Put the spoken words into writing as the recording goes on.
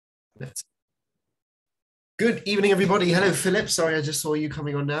Let's. Good evening, everybody. Hello, Philip. Sorry, I just saw you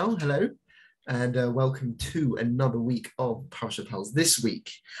coming on now. Hello. And welcome to another week of Parsha Pals. This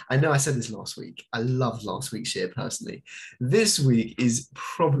week, I know I said this last week. I loved last week's share personally. This week is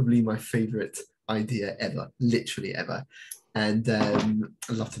probably my favorite idea ever, literally ever. And I'd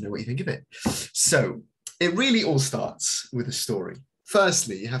love to know what you think of it. So it really all starts with a story.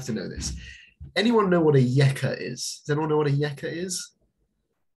 Firstly, you have to know this. Anyone know what a yeka is? Does anyone know what a yeka is?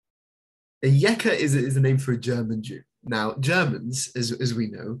 A yeka is a name for a German Jew. Now, Germans, as we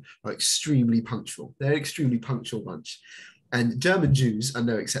know, are extremely punctual. They're an extremely punctual bunch. And German Jews are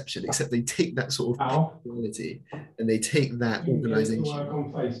no exception, except they take that sort of punctuality and they take that organization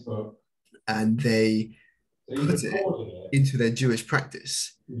on Facebook. And they put it into their Jewish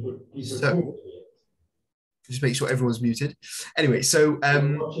practice. So, just make sure everyone's muted. Anyway, so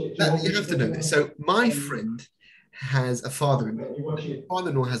you have to know this. So my friend has a father-in-law.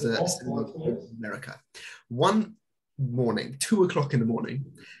 Father-in-law has a synagogue in America. One morning, 2 o'clock in the morning,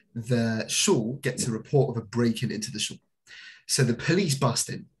 the shul gets a report of a break-in into the shul. So the police bust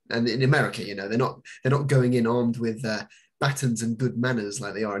in, and in America, you know, they're not going in armed with batons and good manners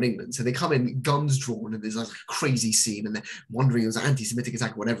like they are in England. So they come in guns drawn, and there's like a crazy scene, and they're wondering it was an anti-Semitic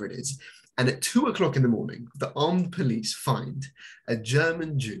attack, whatever it is. And at 2 o'clock in the morning, the armed police find a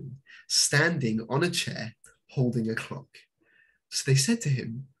German Jew standing on a chair holding a clock. So they said to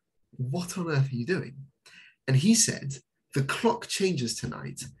him, "What on earth are you doing?" And he said, "The clock changes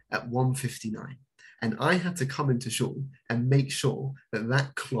tonight at 1:59. And I had to come into shul and make sure that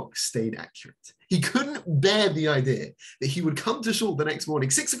that clock stayed accurate." He couldn't bear the idea that he would come to shul the next morning,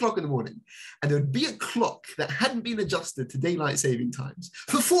 6 o'clock in the morning, and there would be a clock that hadn't been adjusted to daylight saving times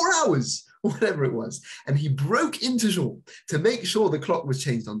for 4 hours, or whatever it was. And he broke into shul to make sure the clock was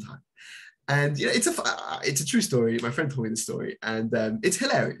changed on time. And you know, it's a true story. My friend told me the story, and it's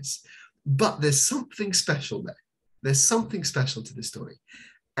hilarious. But there's something special there. There's something special to the story.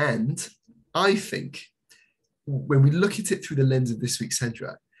 And I think when we look at it through the lens of this week's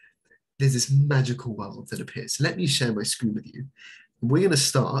Sedra, there's this magical world that appears. So let me share my screen with you. We're going to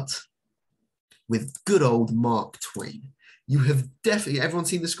start with good old Mark Twain. You have definitely, everyone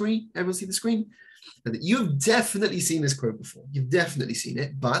seen the screen? Everyone seen the screen? You've definitely seen this quote before. You've definitely seen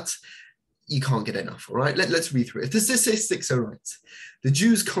it, but you can't get enough, all right? Let's read through it. If the statistics are right, the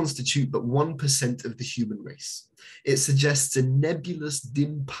Jews constitute but 1% of the human race. It suggests a nebulous,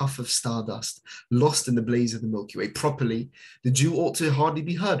 dim puff of stardust lost in the blaze of the Milky Way. Properly, the Jew ought to hardly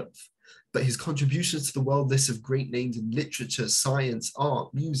be heard of, but his contributions to the world lists of great names in literature, science,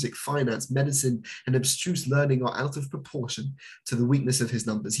 art, music, finance, medicine, and abstruse learning are out of proportion to the weakness of his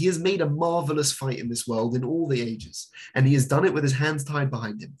numbers. He has made a marvelous fight in this world in all the ages, and he has done it with his hands tied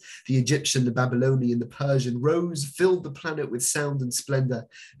behind him. The Egyptian, the Babylonian, the Persian rose, filled the planet with sound and splendor,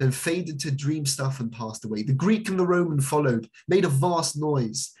 then faded to dream stuff and passed away. The Greek and the Roman followed, made a vast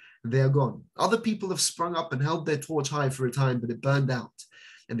noise, and they are gone. Other people have sprung up and held their torch high for a time, but it burned out.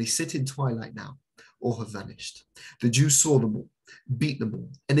 And they sit in twilight now, or have vanished. The Jew saw them all, beat them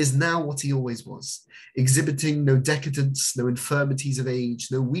all, and is now what he always was, exhibiting no decadence, no infirmities of age,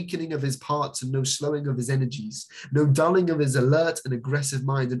 no weakening of his parts, and no slowing of his energies, no dulling of his alert and aggressive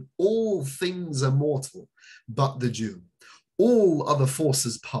mind, and all things are mortal, but the Jew. All other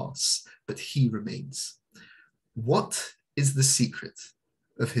forces pass, but he remains. What is the secret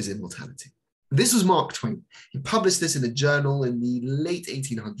of his immortality? This was Mark Twain. He published this in a journal in the late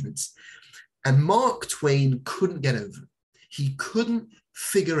 1800s. And Mark Twain couldn't get over it. He couldn't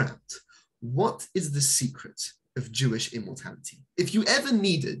figure out what is the secret of Jewish immortality. If you ever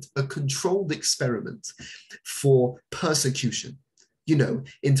needed a controlled experiment for persecution, you know,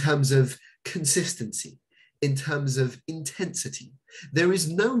 in terms of consistency, in terms of intensity, there is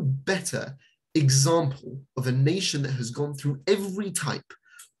no better example of a nation that has gone through every type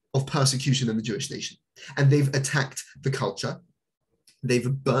of persecution in the Jewish nation. And they've attacked the culture. They've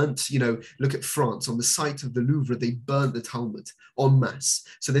burnt, you know, look at France, on the site of the Louvre, they burnt the Talmud en masse.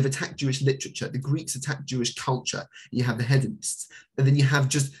 So they've attacked Jewish literature. The Greeks attacked Jewish culture. You have the hedonists. And then you have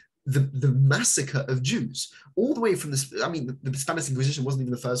just the massacre of Jews, all the way from the, I mean, the Spanish Inquisition wasn't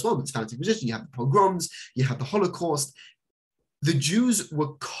even the first one, but the Spanish Inquisition, you have the pogroms, you have the Holocaust. The Jews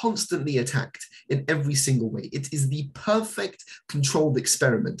were constantly attacked in every single way. It is the perfect controlled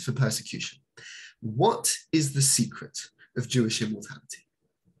experiment for persecution. What is the secret of Jewish immortality?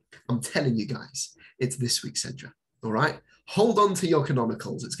 I'm telling you guys, it's this week's Sedra, all right? Hold on to your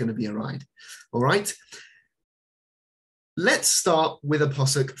canonicals. It's going to be a ride, all right? Let's start with a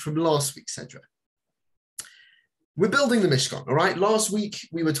posuk from last week's Sedra. We're building the Mishkan, all right? Last week,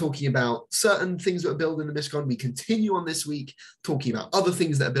 we were talking about certain things that are built in the Mishkan. We continue on this week talking about other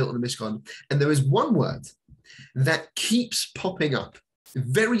things that are built in the Mishkan. And there is one word that keeps popping up.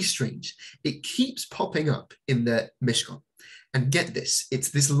 Very strange. It keeps popping up in the Mishkan. And get this, it's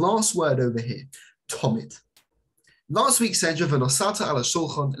this last word over here, Tomid. Last week said, and on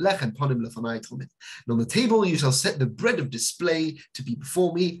the table you shall set the bread of display to be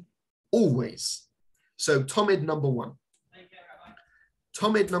before me always. So Tomid number 1.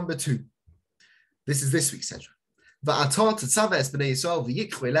 Tomid number 2. This is this week's Sedra. You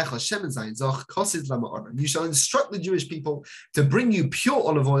shall instruct the Jewish people to bring you pure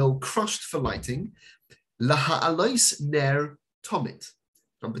olive oil crushed for lighting. Laha'alois ner Tomid.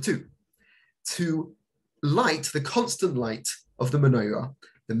 Number 2. To light the constant light of the menorah.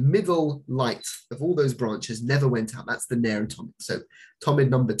 The middle light of all those branches never went out. That's the ner Tomid. So Tomid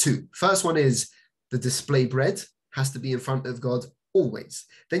number 2. First one is the display bread has to be in front of God always.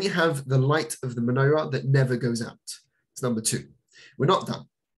 Then you have the light of the menorah that never goes out. It's number 2. We're not done.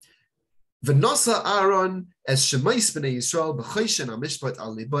 V'nasa Aaron es shemais b'nei Yisrael b'choishen ha'mishpat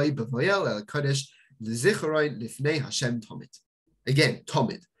al libay b'voyel el kodesh l'zichoroin lifnei Hashem Tomid. Again,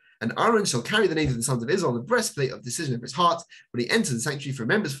 Tomid. And Aaron shall carry the names of the sons of Israel on the breastplate of decision of his heart when he enters the sanctuary for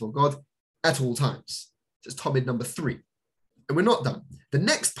remembrance before God at all times. That's Tomid number 3. And we're not done. The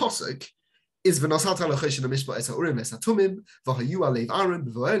next pasuk is v'nosat ha'lochoshen ha'mishpat es ha'urim es ha'tumim v'hayu alev Aaron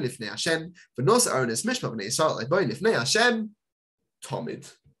b'voel lifnei Hashem v'nos Aaron es mishpat b'nei Yisrael le'boy lifnei Hashem Tomid.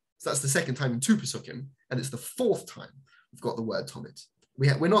 So that's the second time in 2 pasukim, and it's the 4th time we've got the word Tomid.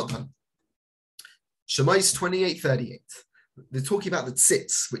 We're not done. Shemais 28:38. They're talking about the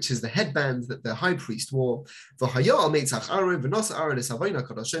tzitz, which is the headband that the high priest wore. V'haya al meitzach Aaron v'nos Aaron es havoyna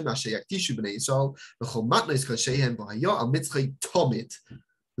kadoshem asher yaktishu b'nei Yisrael v'chol matnos kodsheihem v'haya al mitzchay Tomid.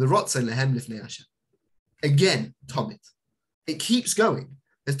 Again, Tomid. It keeps going.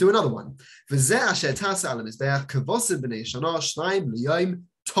 Let's do another one. Tomid.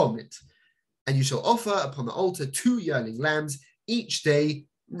 And you shall offer upon the altar 2 yearling lambs each day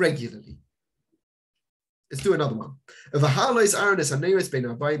regularly. Let's do another one. And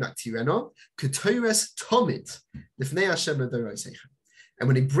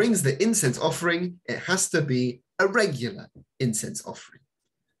when he brings the incense offering, it has to be a regular incense offering.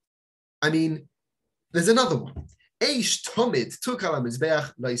 I mean, there's another one. Eish Tomid tuk ala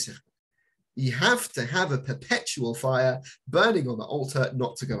mizbeach loisich. You have to have a perpetual fire burning on the altar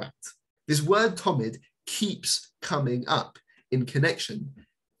not to go out. This word Tomid keeps coming up in connection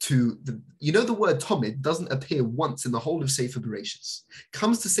to the word Tomid doesn't appear once in the whole of Sefer Bereshis.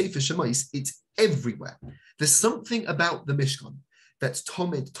 Comes to Sefer Shemais, it's everywhere. There's something about the Mishkan that's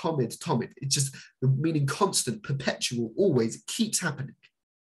Tomid, Tomid, Tomid. It's just the meaning constant, perpetual, always. It keeps happening.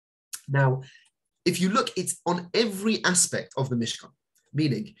 Now, if you look, it's on every aspect of the Mishkan,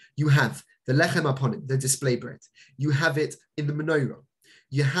 meaning you have the lechem upon it, the display bread. You have it in the menorah.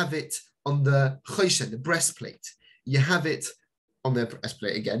 You have it on the choshen, the breastplate. You have it on the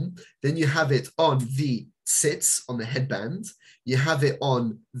breastplate again. Then you have it on the tzitz, on the headband. You have it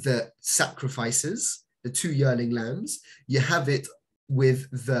on the sacrifices, the 2 yearling lambs. You have it with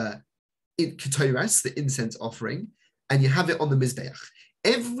the ketoras, the incense offering, and you have it on the mizbeach.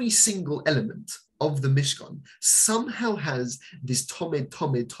 Every single element of the Mishkan somehow has this Tomid,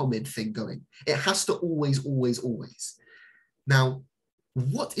 Tomid, Tomid thing going. It has to always, always, always. Now,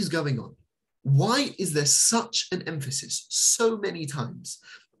 what is going on? Why is there such an emphasis so many times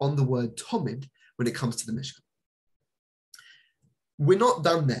on the word Tomid when it comes to the Mishkan? We're not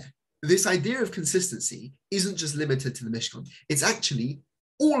done there. This idea of consistency isn't just limited to the Mishkan. It's actually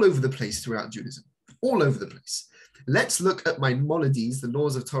all over the place throughout Judaism, all over the place. Let's look at Maimonides, the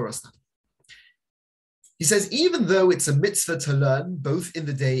laws of Torah study. He says, even though it's a mitzvah to learn both in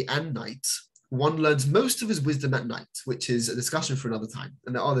the day and night, one learns most of his wisdom at night, which is a discussion for another time,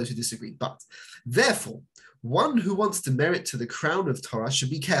 and there are those who disagree. But therefore, one who wants to merit to the crown of Torah should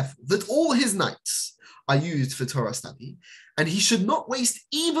be careful that all his nights are used for Torah study, and he should not waste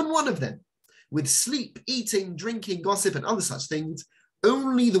even one of them with sleep, eating, drinking, gossip, and other such things,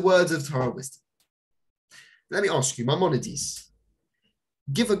 only the words of Torah wisdom. Let me ask you, Maimonides,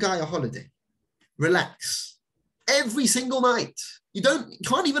 give a guy a holiday, relax, every single night. You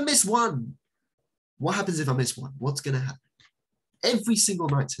can't even miss one. What happens if I miss one? What's going to happen? Every single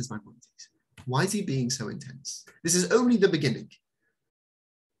night, says Maimonides. Why is he being so intense? This is only the beginning.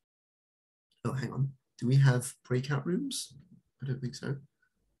 Oh, hang on. Do we have breakout rooms? I don't think so.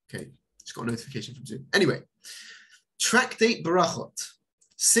 Okay, just got a notification from Zoom. Anyway, Tractate Barachot,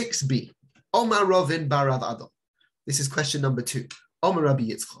 6b. Omar Rovin Barav Ado. This is question number 2. Omer Rabbi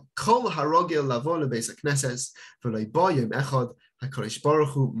Yitzchak, Kol harogel lavo lebeis hakneses v'lo ba yom echad HaKadosh Baruch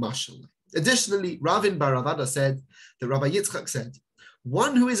Hu mashal. Additionally, Ravin bar Ravada said that Rabbi Yitzchak said,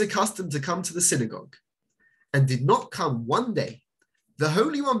 one who is accustomed to come to the synagogue and did not come one day, the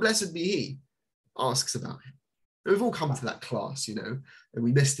Holy One, blessed be He, asks about him. And we've all come to that class, and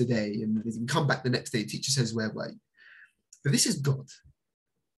we missed a day, and we can come back the next day. The teacher says, where were you? But this is God.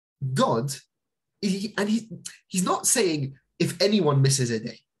 God, he's not saying if anyone misses a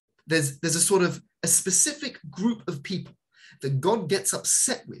day. There's a sort of a specific group of people that God gets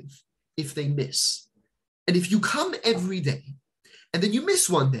upset with if they miss. And if you come every day and then you miss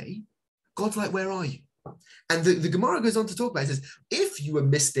one day, God's like, where are you? And the Gemara goes on to talk about it. It says, if you were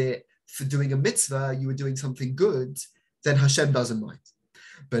missed it for doing a mitzvah, you were doing something good, then Hashem doesn't mind.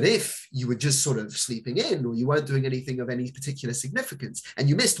 But if you were just sort of sleeping in or you weren't doing anything of any particular significance and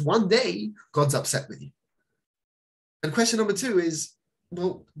you missed one day, God's upset with you. And question number 2 is,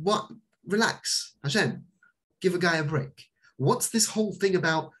 well, what? Relax, Hashem, give a guy a break. What's this whole thing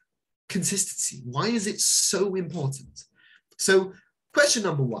about consistency? Why is it so important? So question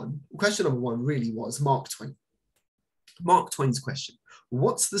number one really was Mark Twain. Mark Twain's question,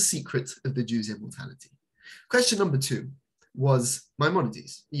 what's the secret of the Jews' immortality? Question number 2 was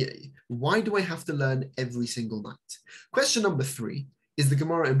Maimonides. Yeah, why do I have to learn every single night? Question number 3 is the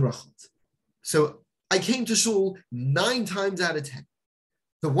Gemara in Brachot. So I came to shul 9 times out of 10.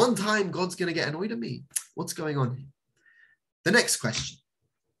 The one time God's going to get annoyed at me. What's going on here? The next question.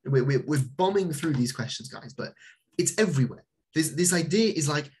 We're bombing through these questions, guys, but it's everywhere. This idea is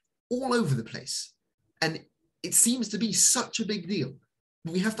like all over the place. And it seems to be such a big deal.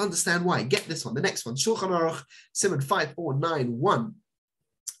 We have to understand why. Get this one. The next one. Shulchan Aruch, Siman 5491.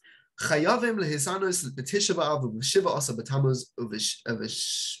 Chayavim lehisanos b'tisha b'av u'b'shiva asa b'tamuz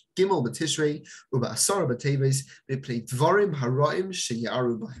u'b'gimel b'tishrei u'b'asara b'teves b'pnei dvarim haraim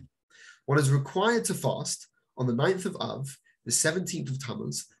sheyaru b'hem. One is required to fast on the 9th of Av, the 17th of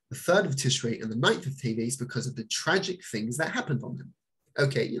Tammuz, the 3rd of Tishrei, and the 9th of Teves because of the tragic things that happened on them.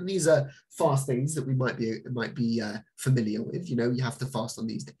 Okay, and these are fast days that we might be familiar with. You have to fast on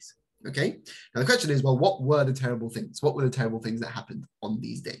these days. Okay, now the question is, well, what were the terrible things? What were the terrible things that happened on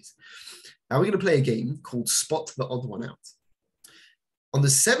these days? Now we're going to play a game called Spot the Odd One Out. On the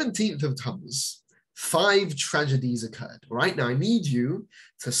 17th of Tammuz, 5 tragedies occurred. All right, now I need you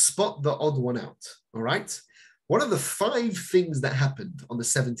to spot the odd one out. All right, what are the 5 things that happened on the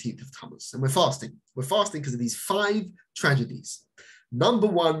 17th of Tammuz? And we're fasting. We're fasting because of these 5 tragedies. Number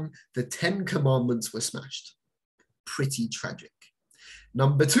 1, the 10 commandments were smashed. Pretty tragic.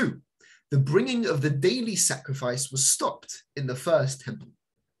 Number 2, the bringing of the daily sacrifice was stopped in the first temple.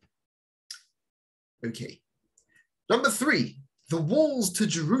 Okay. Number 3, the walls to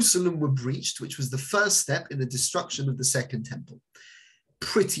Jerusalem were breached, which was the first step in the destruction of the second temple.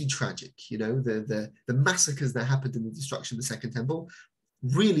 Pretty tragic, the massacres that happened in the destruction of the second temple,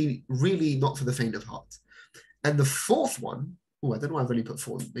 really, really not for the faint of heart. And the 4th one, I don't know why I've only put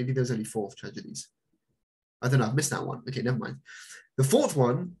 4. Maybe there's only 4 tragedies. I don't know, I've missed that one. Okay, never mind. The 4th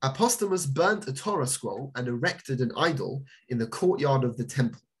one, Apostomus burnt a Torah scroll and erected an idol in the courtyard of the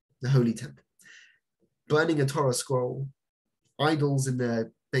temple, the holy temple. Burning a Torah scroll, idols in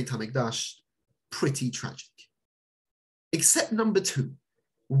the Beit HaMikdash, pretty tragic. Except number 2.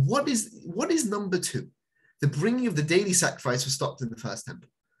 What is number 2? The bringing of the daily sacrifice was stopped in the first temple.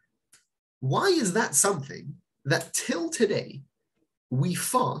 Why is that something that till today we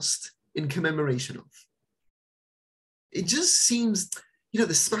fast in commemoration of? It just seems,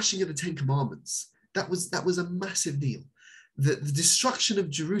 the smashing of the 10 commandments, that was a massive deal. The destruction of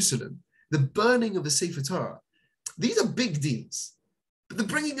Jerusalem, the burning of the Sefer Torah, these are big deals. But the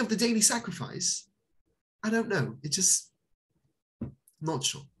bringing of the daily sacrifice, I don't know. It's just not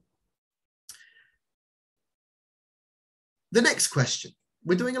sure. The next question.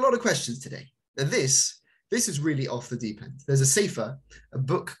 We're doing a lot of questions today. And this is really off the deep end. There's a sefer, a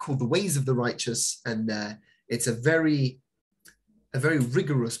book called The Ways of the Righteous, and it's a very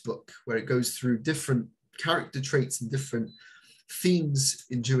rigorous book where it goes through different character traits and different themes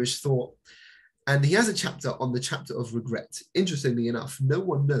in Jewish thought. And he has a chapter on the chapter of regret. Interestingly enough, no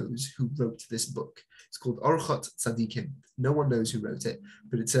one knows who wrote this book. It's called Orchot Tzadikim. No one knows who wrote it,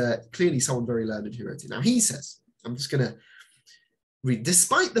 but it's clearly someone very learned who wrote it. Now he says, I'm just going to read,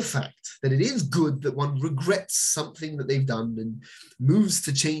 despite the fact that it is good that one regrets something that they've done and moves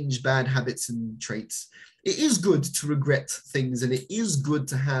to change bad habits and traits, it is good to regret things, and it is good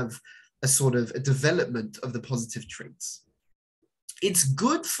to have a sort of a development of the positive traits. It's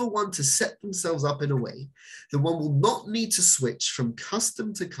good for one to set themselves up in a way that one will not need to switch from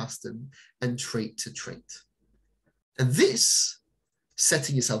custom to custom and trait to trait. And this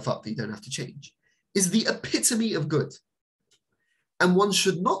setting yourself up that you don't have to change, is the epitome of good. And one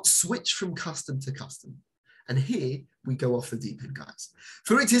should not switch from custom to custom. And here we go off the deep end, guys.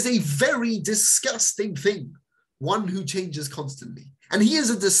 For it is a very disgusting thing, one who changes constantly. And he is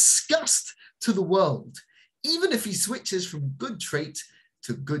a disgust to the world, even if he switches from good trait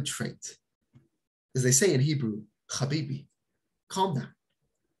to good trait. As they say in Hebrew, Habibi, calm down.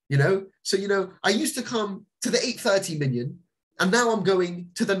 So, I used to come to the 8:30 minyan, and now I'm going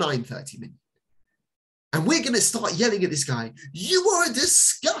to the 9:30 minyan. And we're going to start yelling at this guy, you are a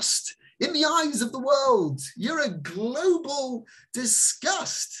disgust in the eyes of the world. You're a global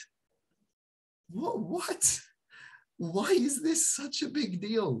disgust. What? Why is this such a big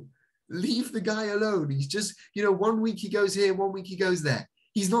deal? Leave the guy alone. He's just, 1 week he goes here, 1 week he goes there.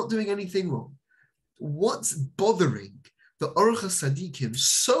 He's not doing anything wrong. What's bothering the Orcha Sadiqim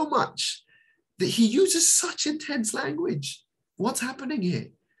so much that he uses such intense language? What's happening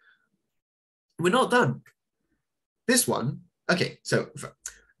here? We're not done. This one, okay, so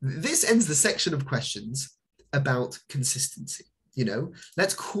this ends the section of questions about consistency.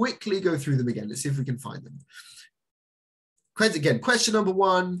 Let's quickly go through them again. Let's see if we can find them. Again, question number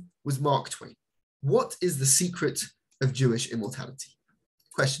 1 was Mark Twain. What is the secret of Jewish immortality?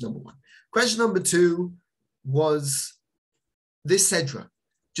 Question number 1. Question number 2 was this Sedra,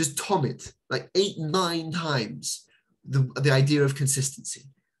 just Tomit, like 8, 9 times the idea of consistency,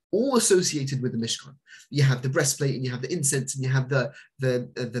 all associated with the Mishkan. You have the breastplate, and you have the incense, and you have the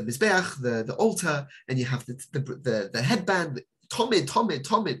Mizbeach, the altar, and you have the headband.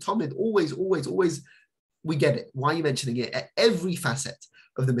 Tomid, always. We get it. Why are you mentioning it at every facet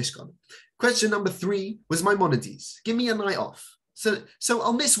of the Mishkan? Question number 3 was Maimonides. Give me a night off. So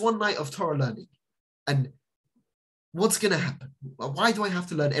I'll miss 1 night of Torah learning. And what's going to happen? Why do I have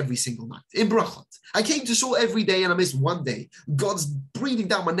to learn every single night? In Brachot, I came to shul every day and I missed 1 day. God's breathing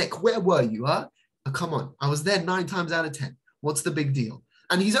down my neck. Where were you, huh? Oh, come on. I was there 9 times out of 10. What's the big deal?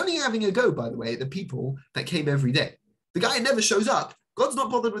 And he's only having a go, by the way, at the people that came every day. The guy who never shows up, God's not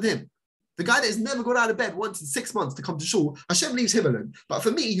bothered with him. The guy that has never got out of bed once in 6 months to come to shul, Hashem leaves him alone. But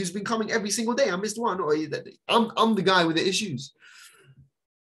for me, who's been coming every single day, I missed 1, or I'm the guy with the issues.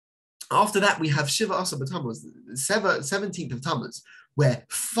 After that, we have Shiva Asa B'Tammuz, the 17th of Tammuz, where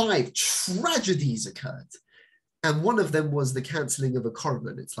 5 tragedies occurred. And one of them was the cancelling of a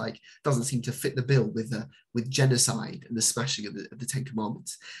korban. It's like, doesn't seem to fit the bill with genocide and the smashing of the 10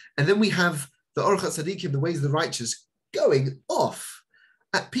 Commandments. And then we have the Orchat Tzadikim, the ways of the righteous, going off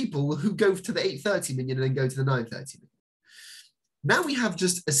at people who go to the 8:30 minyan and then go to the 9:30 minyan. Now we have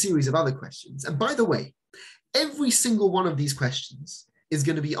just a series of other questions. And by the way, every single one of these questions is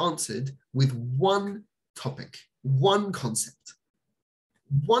going to be answered with 1 topic, 1 concept.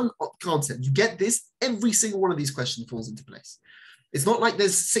 1 concept. You get this, every single one of these questions falls into place. It's not like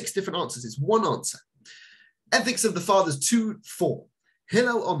there's 6 different answers, it's 1 answer. Ethics of the Fathers 2:4.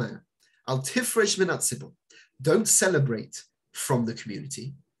 Hillel Omer, Al Tifresh Min HaTzibur. Don't celebrate from the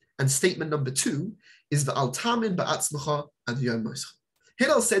community. And statement number 2 is the Al Tamin Ba'atzmacha Ad Yom Moscha.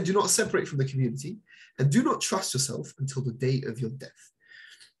 Hillel said, do not separate from the community and do not trust yourself until the day of your death.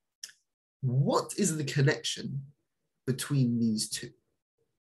 What is the connection between these 2?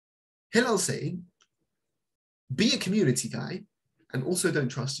 Hillel saying, be a community guy and also don't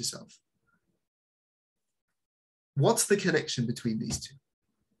trust yourself. What's the connection between these 2?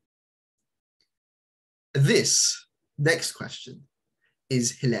 This next question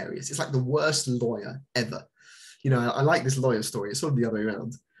is hilarious. It's like the worst lawyer ever. I like this lawyer story. It's sort of the other way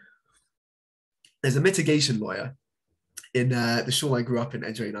around. There's a mitigation lawyer in the shul I grew up in,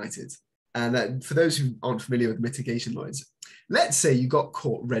 Edgware United. And for those who aren't familiar with mitigation lawyers, let's say you got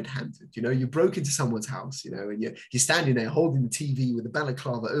caught red-handed. You broke into someone's house, and you're standing there holding the TV with the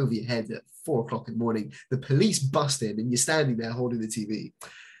balaclava over your head at 4 o'clock in the morning. The police bust in and you're standing there holding the TV.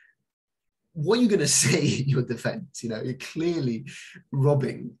 What are you going to say in your defense? You're clearly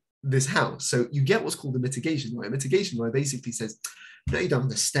robbing this house. So you get what's called a mitigation lawyer. A mitigation lawyer basically says, no, you don't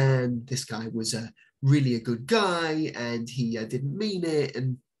understand. This guy was really a good guy and he didn't mean it.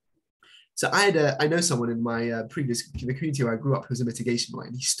 And so I know someone in my the community where I grew up who was a mitigation lawyer,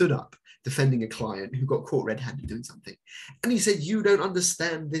 and he stood up defending a client who got caught red-handed doing something. And he said, you don't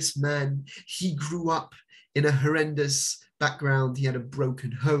understand this man. He grew up in a horrendous background. He had a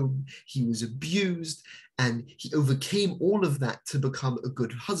broken home. He was abused, and he overcame all of that to become a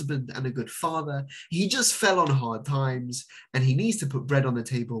good husband and a good father. He just fell on hard times, and he needs to put bread on the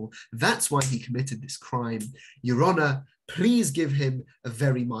table. That's why he committed this crime. Your Honor, please give him a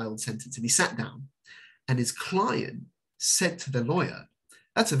very mild sentence. And he sat down, and his client said to the lawyer,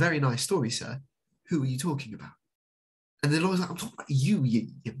 that's a very nice story, sir. Who are you talking about? And the lawyer's like, I'm talking about you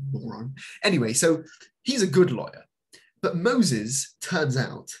moron. Anyway, so he's a good lawyer. But Moses turns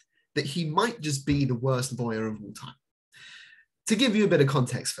out that he might just be the worst lawyer of all time. To give you a bit of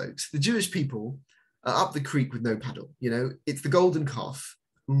context, folks, the Jewish people are up the creek with no paddle. It's the golden calf,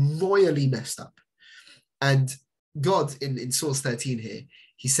 royally messed up. And God, in source 13 here,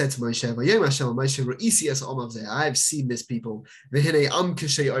 he said to Moshe, I have seen this people.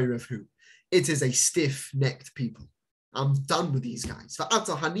 It is a stiff-necked people. I'm done with these guys.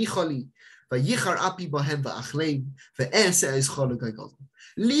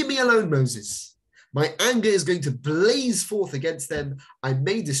 Leave me alone, Moses. My anger is going to blaze forth against them. I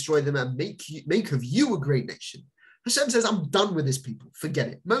may destroy them and make of you a great nation. Hashem says, I'm done with this people. Forget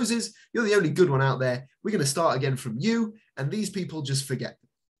it. Moses, you're the only good one out there. We're going to start again from you, and these people just forget them.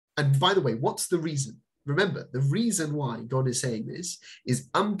 And by the way, what's the reason? Remember, the reason why God is saying this is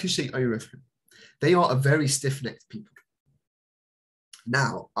they are a very stiff-necked people.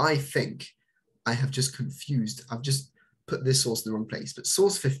 Now, I think I have just confused. I've just put this source in the wrong place. But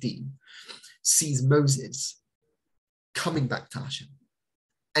source 15 sees Moses coming back to Hashem.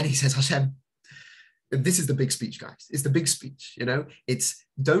 And he says, Hashem, and this is the big speech, guys. It's the big speech, It's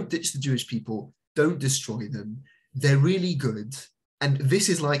don't ditch the Jewish people. Don't destroy them. They're really good. And this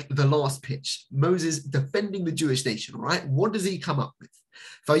is like the last pitch. Moses defending the Jewish nation, all right? What does he come up with?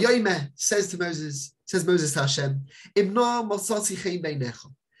 Says Moses to Hashem,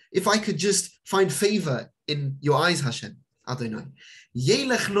 if I could just find favor in your eyes, Hashem, Adonai.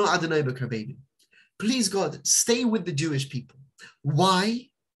 Please, God, stay with the Jewish people. Why?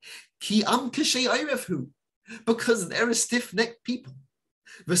 Because they're a stiff-necked people.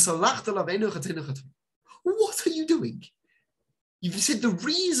 What are you doing? You've said the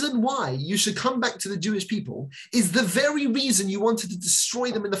reason why you should come back to the Jewish people is the very reason you wanted to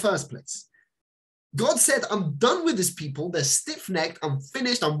destroy them in the first place. God said, I'm done with this people. They're stiff-necked. I'm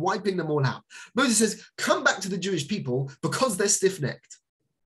finished. I'm wiping them all out. Moses says, come back to the Jewish people because they're stiff-necked.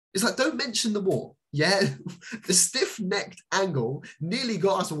 It's like, don't mention the war. Yeah, the stiff-necked angle nearly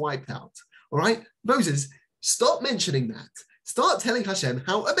got us wiped out. All right, Moses, stop mentioning that. Start telling Hashem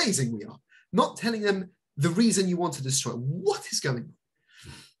how amazing we are. Not telling them the reason you want to destroy. What is going on?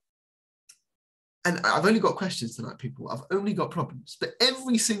 And I've only got questions tonight, people. I've only got problems. But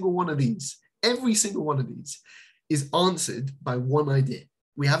every single one of these is answered by one idea.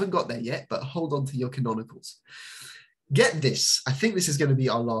 We haven't got there yet, but hold on to your canonicals. Get this. I think this is going to be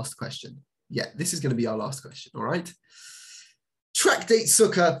our last question. Yeah, this is going to be our last question, all right? Tractate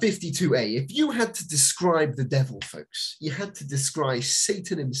Sukkah 52a. If you had to describe the devil, folks, you had to describe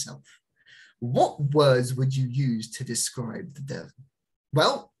Satan himself, what words would you use to describe the devil?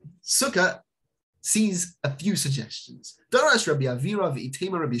 Well, Sukkah sees a few suggestions. Darash Rabbi Avira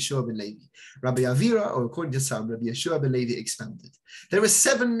v'itema Rabbi Yeshua ben Levi. Rabbi Avira, or according to some, Rabbi Yeshua ben Levi expounded. There are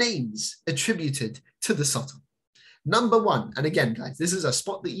 7 names attributed to the Satan. Number 1, and again, guys, this is a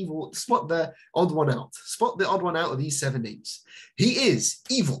spot the odd one out. Spot the odd one out of these 7 names. He is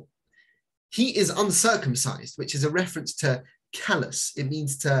evil. He is uncircumcised, which is a reference to callous. It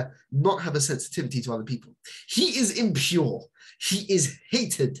means to not have a sensitivity to other people. He is impure. He is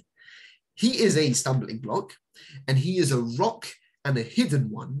hated. He is a stumbling block, and he is a rock and a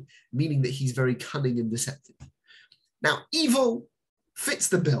hidden one, meaning that he's very cunning and deceptive. Now, evil fits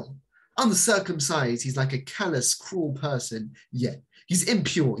the bill. Uncircumcised, he's like a callous, cruel person. Yeah. He's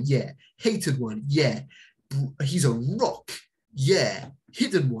impure. Yeah. Hated one. Yeah. He's a rock. Yeah.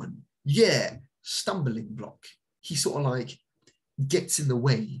 Hidden one. Yeah. Stumbling block. He sort of like gets in the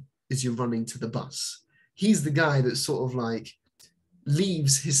way as you're running to the bus. He's the guy that sort of like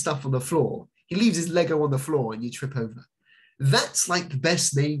leaves his stuff on the floor. He leaves his Lego on the floor and you trip over. That's like the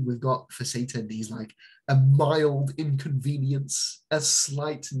best name we've got for Satan. He's like a mild inconvenience, a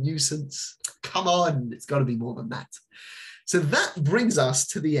slight nuisance. Come on, it's got to be more than that. So that brings us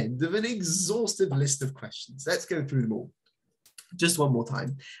to the end of an exhaustive list of questions. Let's go through them all just one more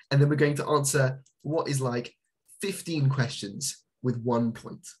time. And then we're going to answer what is like 15 questions with 1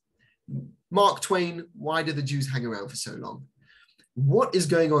 point. Mark Twain, why did the Jews hang around for so long? What is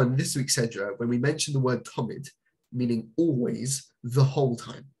going on in this week's Sedra when we mention the word Tomid, meaning always, the whole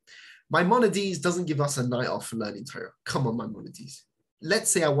time? Maimonides doesn't give us a night off for learning Torah. Come on, Maimonides. Let's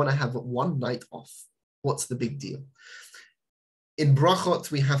say I want to have 1 night off. What's the big deal? In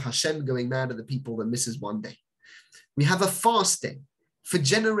Brachot, we have Hashem going mad at the people that misses 1 day. We have a fast day for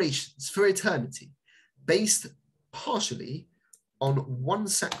generations, for eternity, based partially on 1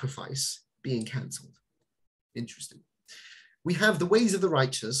 sacrifice being cancelled. Interesting. We have the ways of the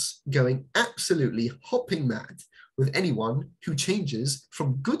righteous going absolutely hopping mad with anyone who changes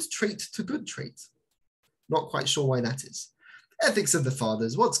from good trait to good trait. Not quite sure why that is. Ethics of the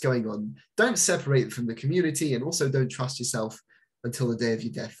fathers, what's going on? Don't separate from the community, and also don't trust yourself until the day of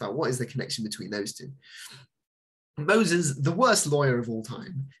your death. What is the connection between those two? Moses, the worst lawyer of all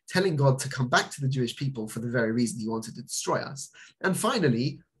time, telling God to come back to the Jewish people for the very reason he wanted to destroy us. And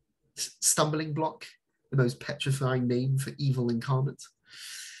finally, stumbling block, the most petrifying name for evil incarnate.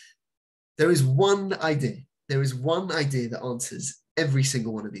 There is one idea. There is one idea that answers every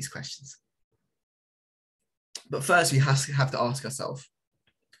single one of these questions. But first, we have to ask ourselves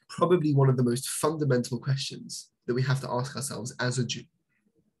probably one of the most fundamental questions that we have to ask ourselves as a Jew.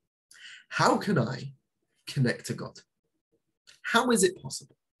 How can I connect to God? How is it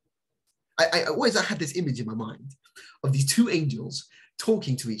possible? I always had this image in my mind of these two angels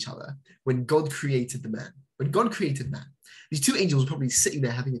talking to each other when God created the man. When God created man, these two angels were probably sitting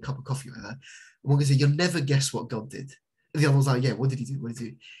there having a cup of coffee with her. And one can say, you'll never guess what God did. And the other was like, yeah, what did he do? What did he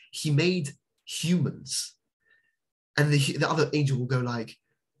do? He made humans. And the other angel will go like,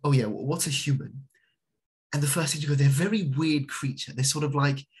 oh yeah, what's a human? And the first angel goes, they're a very weird creature. They're sort of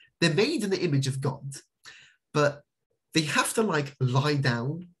like, they're made in the image of God, but they have to like lie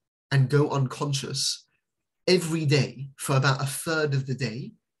down and go unconscious every day for about a third of the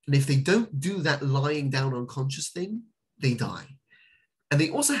day. And if they don't do that lying down unconscious thing, they die. And they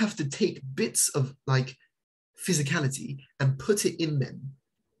also have to take bits of like physicality and put it in them.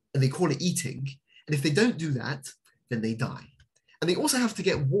 And they call it eating. And if they don't do that, then they die. And they also have to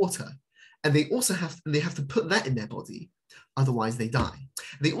get water. And they have to put that in their body. Otherwise they die.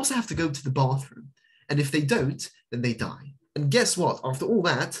 And they also have to go to the bathroom. And if they don't, then they die. And guess what? After all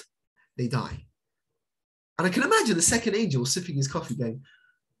that, they die. And I can imagine the second angel sipping his coffee going,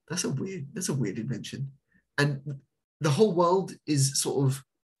 that's a weird invention. And the whole world is sort of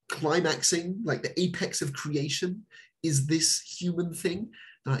climaxing, like the apex of creation is this human thing.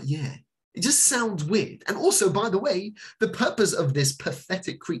 Like, yeah, it just sounds weird. And also, by the way, the purpose of this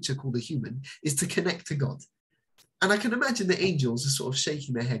pathetic creature called a human is to connect to God. And I can imagine the angels are sort of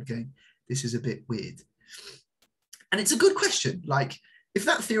shaking their head going, this is a bit weird. And it's a good question. Like, if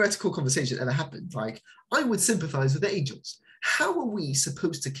that theoretical conversation ever happened, like, I would sympathize with the angels. How are we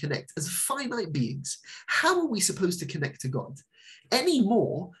supposed to connect as finite beings? How are we supposed to connect to God? Any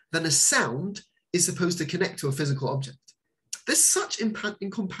more than a sound is supposed to connect to a physical object. There's such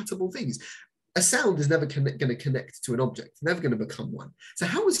incompatible things. A sound is never going to connect to an object, never going to become one. So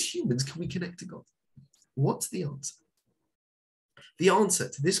how as humans can we connect to God? What's the answer? The answer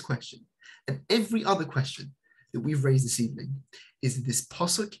to this question and every other question that we've raised this evening is this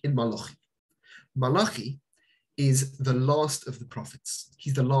pasuk in Malachi. Malachi is the last of the prophets.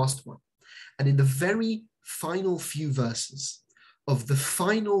 He's the last one. And in the very final few verses of the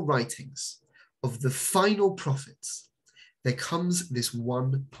final writings of the final prophets, there comes this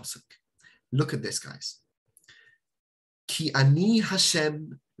one pasuk. Look at this, guys. Ki ani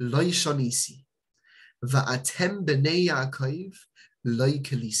Hashem lo yishanisi, va'atem b'nei Yaakov lo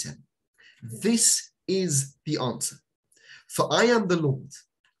yikelisem. This is the answer. For I am the Lord,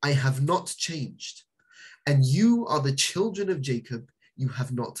 I have not changed, and you are the children of Jacob, you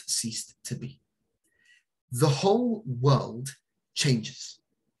have not ceased to be. The whole world changes.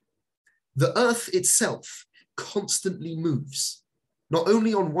 The earth itself constantly moves, not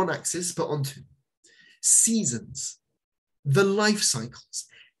only on one axis, but on two. Seasons, the life cycles,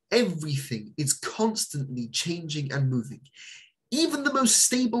 everything is constantly changing and moving. Even the most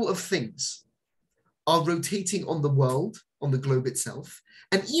stable of things are rotating on the world, on the globe itself,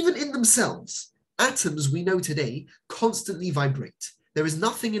 and even in themselves, atoms we know today constantly vibrate. There is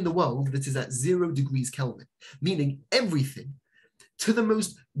nothing in the world that is at 0 degrees Kelvin, meaning everything to the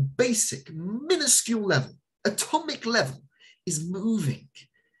most basic, minuscule level, atomic level, is moving.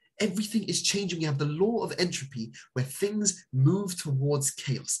 Everything is changing. You have the law of entropy where things move towards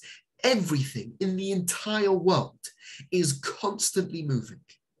chaos. Everything in the entire world is constantly moving.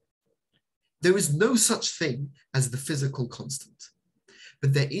 There is no such thing as the physical constant,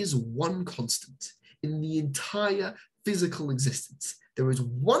 but there is one constant in the entire physical existence. There is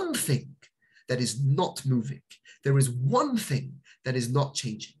one thing that is not moving. There is one thing that is not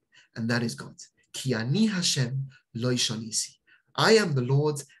changing, and that is God. Ki ani Hashem lo yishanisi. I am the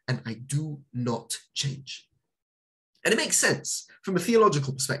Lord, and I do not change. And it makes sense from a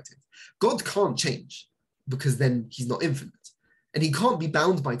theological perspective. God can't change because then he's not infinite. And he can't be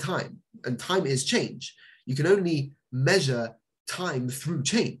bound by time, and time is change. You can only measure time through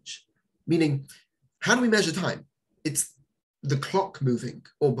change. Meaning, how do we measure time? It's the clock moving,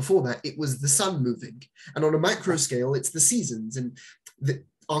 or before that, it was the sun moving. And on a macro scale, it's the seasons. And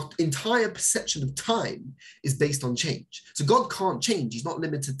our entire perception of time is based on change. So God can't change. He's not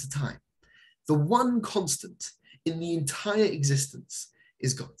limited to time. The one constant in the entire existence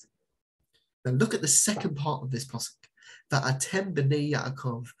is God. Now look at the second part of this pasuk. Va'atem b'nei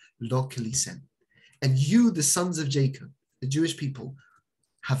Yaakov lo kelisem. And you, the sons of Jacob, the Jewish people,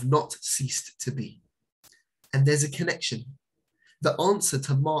 have not ceased to be. And there's a connection. The answer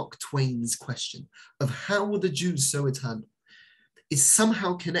to Mark Twain's question of how were the Jews so eternal is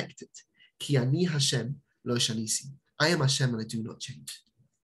somehow connected. Ki ani Hashem lo shanisi. I am Hashem and I do not change.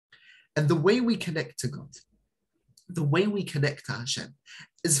 And the way we connect to God, the way we connect to Hashem,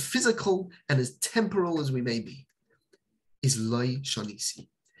 as physical and as temporal as we may be, is loy shanisi.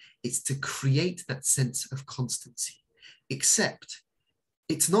 It's to create that sense of constancy. Except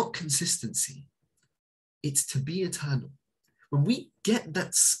it's not consistency. It's to be eternal. When we get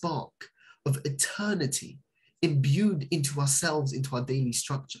that spark of eternity imbued into ourselves, into our daily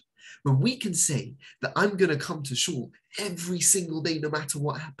structure, when we can say that I'm going to come to shul every single day, no matter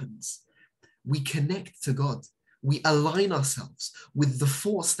what happens, we connect to God. We align ourselves with the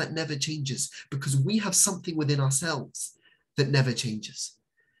force that never changes because we have something within ourselves that never changes.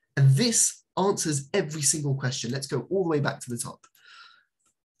 And this answers every single question. Let's go all the way back to the top.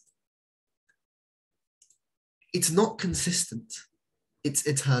 It's not consistent. It's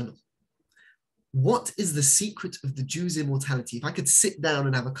eternal. What is the secret of the Jews' immortality? If I could sit down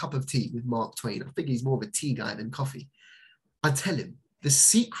and have a cup of tea with Mark Twain, I figure he's more of a tea guy than coffee. I'd tell him the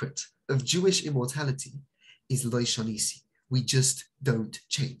secret of Jewish immortality is loy shanisi. We just don't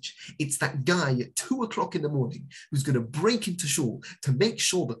change. It's that guy at 2 o'clock in the morning who's going to break into shul to make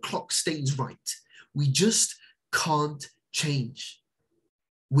sure the clock stays right. We just can't change.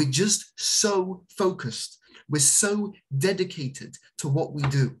 We're just so focused. We're so dedicated to what we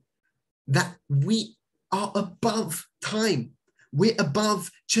do that we are above time. We're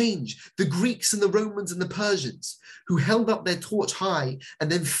above change. The Greeks and the Romans and the Persians who held up their torch high and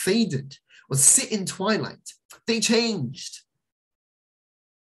then faded or sit in twilight, they changed.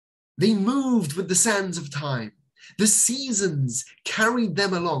 They moved with the sands of time. The seasons carried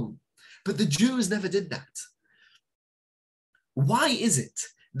them along, but the Jews never did that. Why is it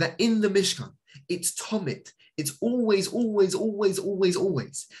that in the Mishkan, it's Tomit, it's always, always, always, always,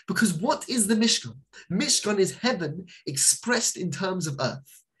 always? Because what is the Mishkan? Mishkan is heaven expressed in terms of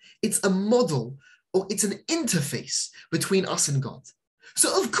earth. It's a model, or it's an interface between us and God.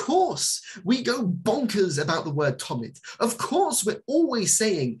 So of course, we go bonkers about the word Tomit. Of course, we're always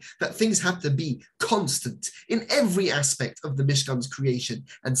saying that things have to be constant in every aspect of the Mishkan's creation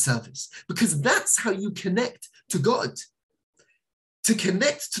and service, because that's how you connect to God. To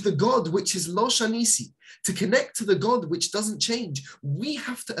connect to the God which is lo shanisi, to connect to the God which doesn't change, we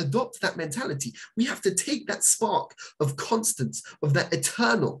have to adopt that mentality. We have to take that spark of constance, of that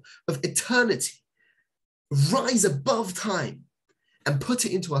eternal, of eternity, rise above time, and put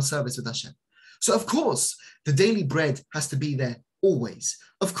it into our service with Hashem. So of course, the daily bread has to be there always.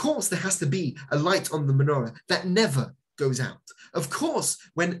 Of course, there has to be a light on the menorah that never goes out. Of course,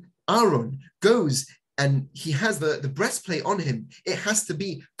 when Aaron goes and he has the breastplate on him, it has to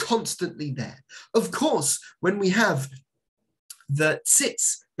be constantly there. Of course, when we have the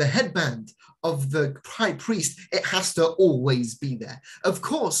tzitz, the headband of the high priest, it has to always be there. Of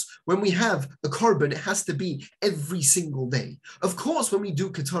course, when we have a korban, it has to be every single day. Of course, when we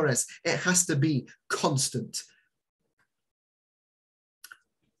do ketores, it has to be constant.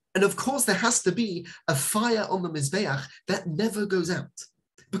 And of course, there has to be a fire on the mizbeach that never goes out.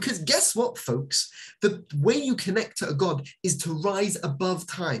 Because guess what, folks? The way you connect to a God is to rise above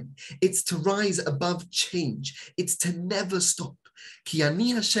time. It's to rise above change. It's to never stop. Ki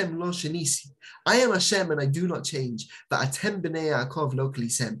ani Hashem lo shenisi. I am Hashem and I do not change. Va'atem b'nei Yaakov lo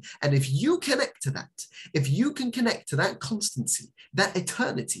kelisem. And if you connect to that, if you can connect to that constancy, that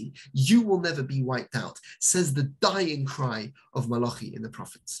eternity, you will never be wiped out, says the dying cry of Malachi in the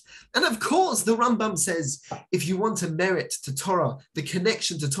prophets. And of course, the Rambam says, if you want to merit to Torah, the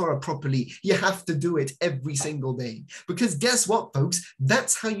connection to Torah properly, you have to do it every single day. Because guess what, folks?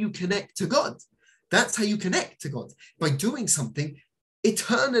 That's how you connect to God. That's how you connect to God, by doing something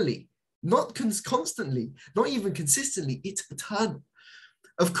eternally, not constantly, not even consistently. It's eternal.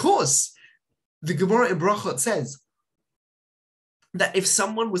 Of course, the Gemara in Brachot says that if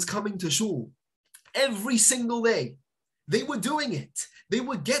someone was coming to shul every single day, they were doing it. They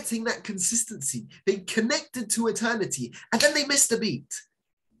were getting that consistency. They connected to eternity, and then they missed a beat.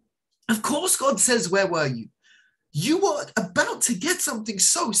 Of course, God says, where were you? You were about to get something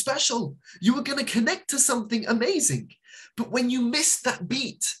so special. You were going to connect to something amazing. But when you missed that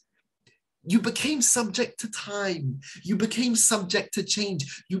beat, you became subject to time. You became subject to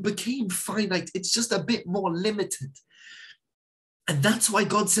change. You became finite. It's just a bit more limited. And that's why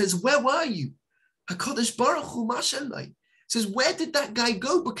God says, where were you? HaKadosh Baruch Hu Mashallah says, where did that guy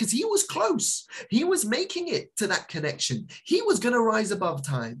go? Because he was close. He was making it to that connection. He was going to rise above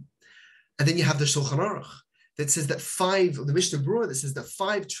time. And then you have the Shulchan Aruch that says that the Mishnah Berurah that says that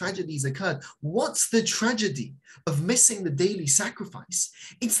 5 tragedies occurred. What's the tragedy of missing the daily sacrifice?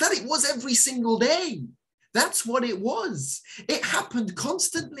 It's that it was every single day. That's what it was. It happened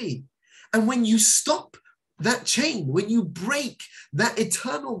constantly. And when you stop that chain, when you break that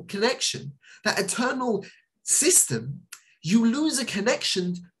eternal connection, that eternal system, you lose a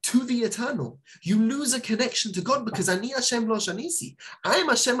connection to the eternal. You lose a connection to God because Ani Hashem lo shanisi. I am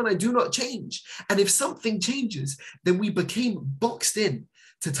Hashem and I do not change. And if something changes, then we became boxed in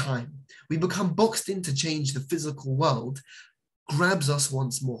to time. We become boxed in to change. The physical world grabs us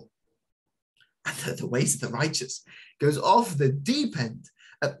once more. And the ways of the righteous goes off the deep end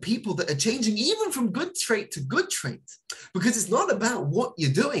at people that are changing even from good trait to good trait, because it's not about what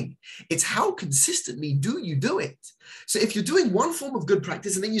you're doing. It's how consistently do you do it. So if you're doing one form of good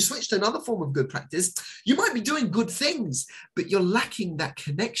practice and then you switch to another form of good practice, you might be doing good things, but you're lacking that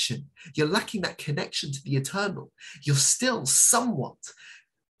connection. You're lacking that connection to the eternal. You're still somewhat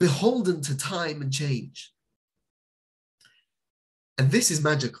beholden to time and change. And this is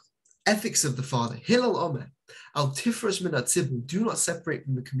magical. Ethics of the Father. Hillel Omer. Al tifresh min hatzibur, do not separate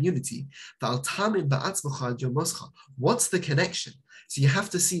from the community. V'al tamim ba'atzmacha ad yomoscha. What's the connection? So you have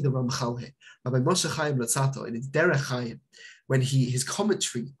to see the Ramchal here. Rabbi Moshe Chaim Latzato in his Derech Chaim, when his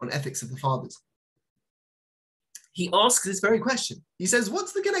commentary on Ethics of the Fathers, he asks this very question. He says,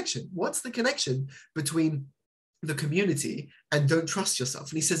 what's the connection? What's the connection between the community and don't trust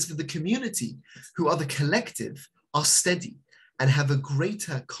yourself? And he says, for the community, who are the collective, are steady and have a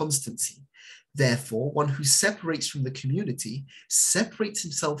greater constancy. Therefore, one who separates from the community separates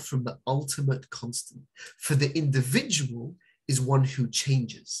himself from the ultimate constant. For the individual is one who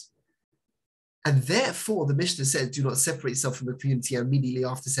changes. And therefore, the Mishnah says, do not separate yourself from the community. And immediately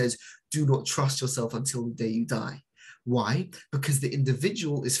after says, do not trust yourself until the day you die. Why? Because the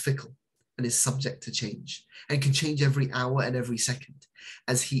individual is fickle and is subject to change and can change every hour and every second,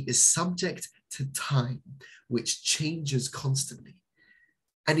 as he is subject to time, which changes constantly.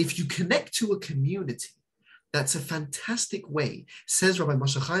 And if you connect to a community, that's a fantastic way, says Rabbi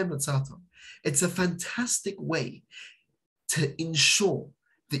Moshe Chaim Latzato, it's a fantastic way to ensure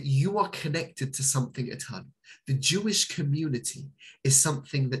that you are connected to something eternal. The Jewish community is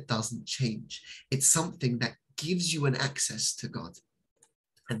something that doesn't change. It's something that gives you an access to God.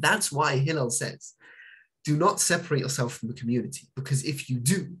 And that's why Hillel says, do not separate yourself from the community, because if you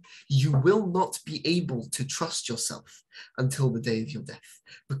do, you will not be able to trust yourself until the day of your death,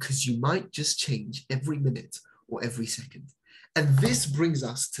 because you might just change every minute or every second. And this brings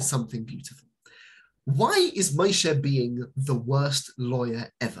us to something beautiful. Why is Moshe being the worst lawyer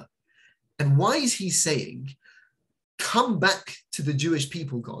ever? And why is he saying, come back to the Jewish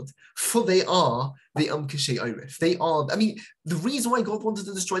people, God, for they are the Kashei Oref. They are, the reason why God wanted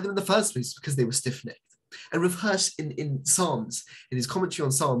to destroy them in the first place is because they were stiff-necked. And Rav Hirsch in Psalms, in his commentary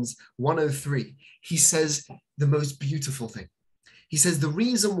on Psalms 103, he says the most beautiful thing. He says the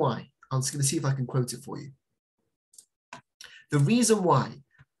reason why, I'm just going to see if I can quote it for you. The reason why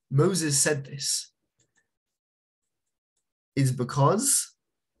Moses said this is because,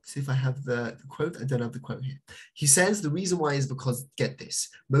 see if I have the quote, I don't have the quote here. He says the reason why is because, get this,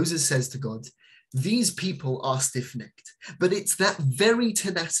 Moses says to God, these people are stiff-necked, but it's that very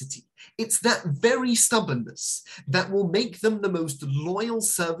tenacity, it's that very stubbornness that will make them the most loyal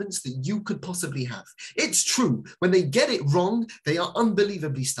servants that you could possibly have. It's true, when they get it wrong, they are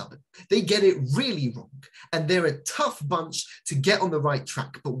unbelievably stubborn. They get it really wrong, and they're a tough bunch to get on the right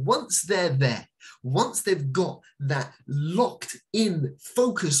track. But once they're there, once they've got that locked in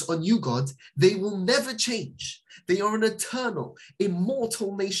focus on you, God, they will never change. They are an eternal,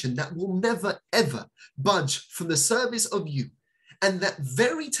 immortal nation that will never, ever budge from the service of you. And that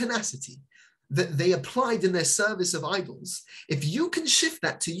very tenacity that they applied in their service of idols, if you can shift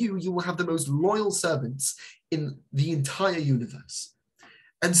that to you, you will have the most loyal servants in the entire universe.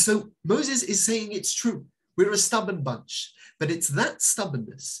 And so Moses is saying it's true. We're a stubborn bunch, but it's that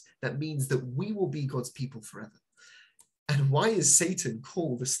stubbornness that means that we will be God's people forever. And why is Satan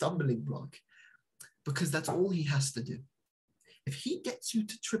called a stumbling block? Because that's all he has to do. If he gets you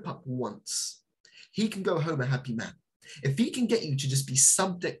to trip up once, he can go home a happy man. If he can get you to just be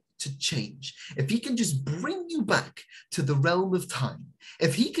subject to change, if he can just bring you back to the realm of time,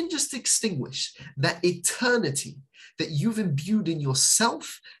 if he can just extinguish that eternity that you've imbued in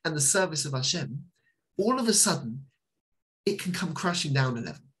yourself and the service of Hashem, all of a sudden, it can come crashing down a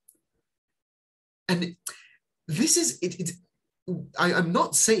level. And this is, I'm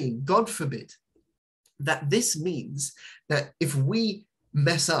not saying, God forbid, that this means that if we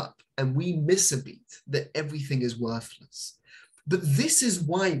mess up and we miss a beat, that everything is worthless. But this is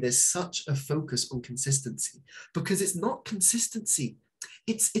why there's such a focus on consistency, because it's not consistency,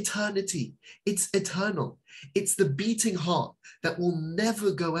 it's eternity, it's eternal. It's the beating heart that will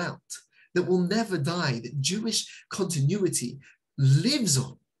never go out, that will never die, that Jewish continuity lives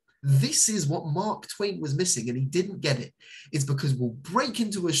on. This is what Mark Twain was missing, and he didn't get it. It's because we'll break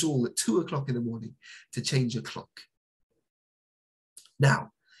into a shul at 2 o'clock in the morning to change a clock.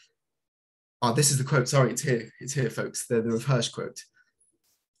 Now, this is the quote. Sorry, it's here, folks. The Rav Hirsch quote.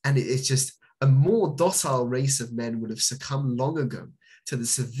 And it's just, a more docile race of men would have succumbed long ago to the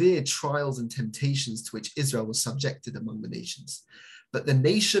severe trials and temptations to which Israel was subjected among the nations. But the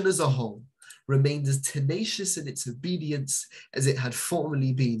nation as a whole remained as tenacious in its obedience as it had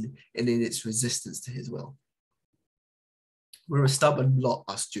formerly been and in its resistance to his will. We're a stubborn lot,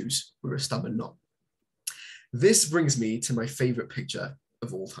 us Jews. We're a stubborn lot. This brings me to my favorite picture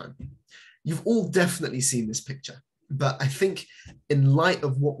of all time. You've all definitely seen this picture, but I think in light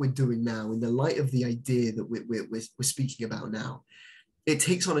of what we're doing now, in the light of the idea that we're speaking about now, it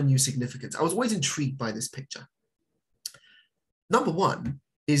takes on a new significance. I was always intrigued by this picture. Number one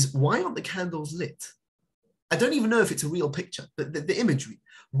is, why aren't the candles lit? I don't even know if it's a real picture, but the imagery,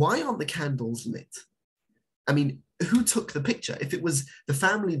 why aren't the candles lit? I mean, who took the picture? If it was the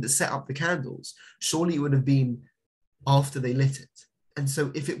family that set up the candles, surely it would have been after they lit it. And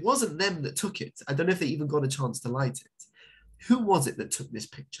so if it wasn't them that took it, I don't know if they even got a chance to light it. Who was it that took this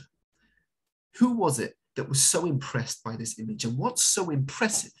picture? Who was it that was so impressed by this image? And what's so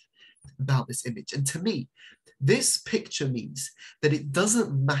impressive about this image? And to me, this picture means that it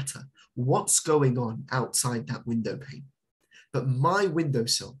doesn't matter what's going on outside that window pane, but my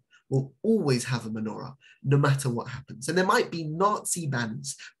windowsill will always have a menorah, no matter what happens. And there might be Nazi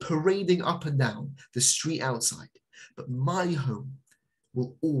banners parading up and down the street outside, but my home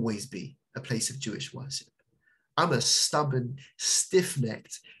will always be a place of Jewish worship. I'm a stubborn,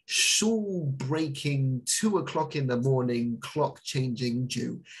 stiff-necked, shul-breaking, 2 o'clock in the morning, clock-changing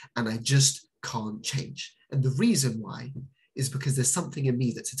Jew, and I just can't change. And the reason why is because there's something in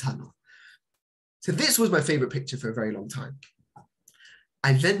me that's eternal. So this was my favorite picture for a very long time.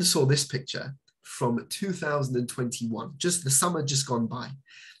 I then saw this picture from 2021, just the summer just gone by.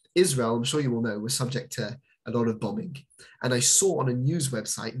 Israel, I'm sure you all know, was subject to a lot of bombing. And I saw on a news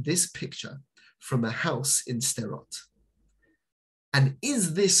website this picture from a house in Sderot. And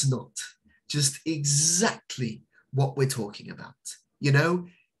is this not just exactly what we're talking about? You know,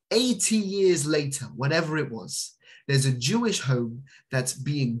 80 years later, whatever it was, there's a Jewish home that's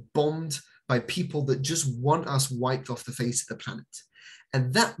being bombed by people that just want us wiped off the face of the planet.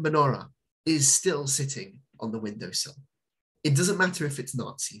 And that menorah is still sitting on the windowsill. It doesn't matter if it's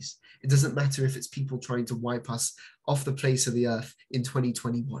Nazis. It doesn't matter if it's people trying to wipe us off the face of the earth in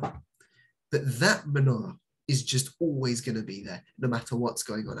 2021. But that menorah is just always going to be there, no matter what's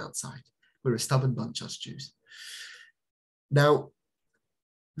going on outside. We're a stubborn bunch, us Jews. Now,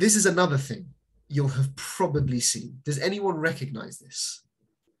 this is another thing you'll have probably seen. Does anyone recognize this?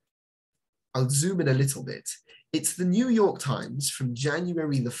 I'll zoom in a little bit. It's the New York Times from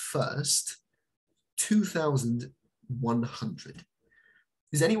January the 1st, 2100.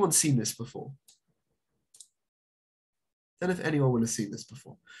 Has anyone seen this before? I don't know if anyone would have seen this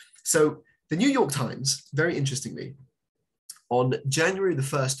before. So the New York Times, very interestingly, on January the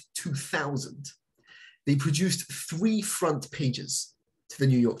 1st, 2000, they produced 3 front pages to the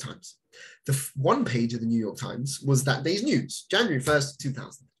New York Times. The one page of the New York Times was that day's news, January 1st,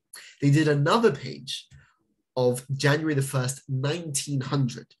 2000. They did another page of January the 1st,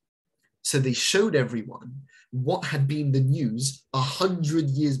 1900. So they showed everyone what had been the news 100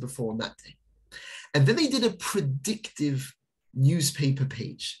 years before on that day. And then they did a predictive newspaper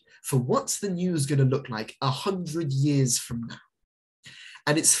page for what's the news going to look like 100 years from now.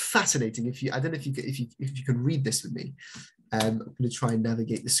 And it's fascinating. I don't know if you can read this with me. I'm going to try and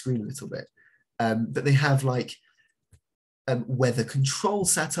navigate the screen a little bit. But they have like weather control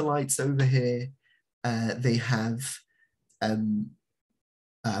satellites over here. They have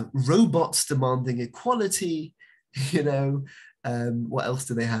robots demanding equality. You know, what else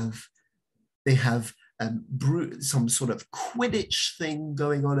do they have? They have some sort of Quidditch thing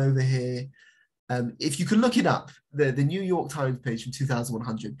going on over here. If you can look it up, the New York Times page from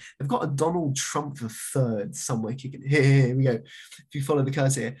 2100, they've got a Donald Trump III somewhere kicking. Here we go. If you follow the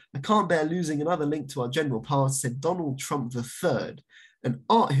cursor here, I can't bear losing another link to our general past, said Donald Trump III an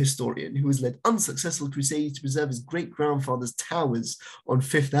art historian who has led unsuccessful crusades to preserve his great-grandfather's towers on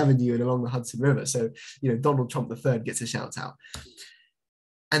Fifth Avenue and along the Hudson River. So, Donald Trump III gets a shout out.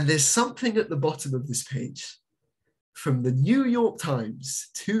 And there's something at the bottom of this page from the New York Times,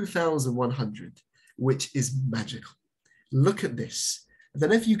 2100, which is magical. Look at this. I don't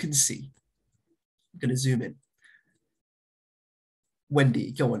know if you can see. I'm going to zoom in.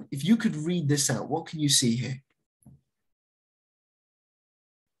 Wendy, go on. If you could read this out, what can you see here?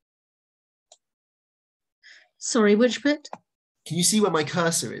 Sorry, which bit? Can you see where my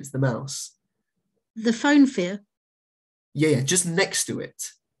cursor is, the mouse? The phone fear? Yeah, just next to it.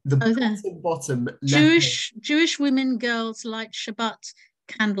 The bottom left. Jewish women, girls light Shabbat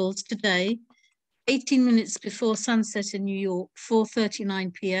candles today, 18 minutes before sunset in New York,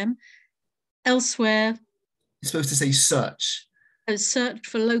 4:39 p.m. Elsewhere. You're supposed to say search. Search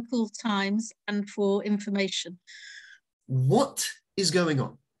for local times and for information. What is going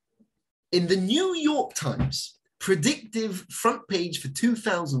on? In the New York Times, predictive front page for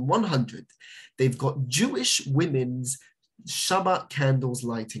 2100, they've got Jewish women's Shabbat candles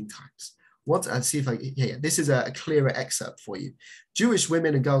lighting times. What? I'll see if I, yeah, this is a clearer excerpt for you. Jewish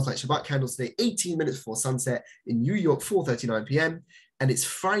women and girls light Shabbat candles today, 18 minutes before sunset in New York, 4:39 p.m. And it's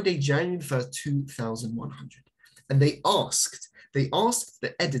Friday, January 1st, 2100. And they asked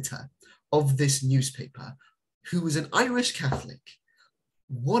the editor of this newspaper, who was an Irish Catholic,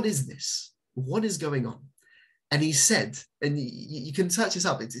 what is this? What is going on? And he said, and you can search this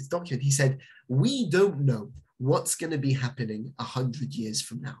up, it's documented. He said, we don't know what's going to be happening 100 years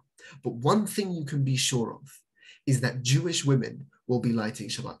from now. But one thing you can be sure of is that Jewish women will be lighting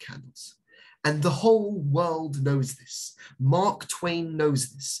Shabbat candles. And the whole world knows this. Mark Twain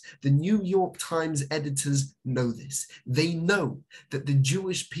knows this. The New York Times editors know this. They know that the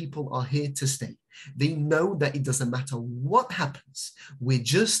Jewish people are here to stay. They know that it doesn't matter what happens. We're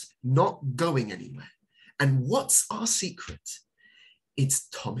just not going anywhere. And what's our secret? It's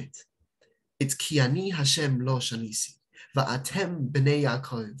Tomid. It's Ki ani Hashem lo shanisi, va'atem b'nei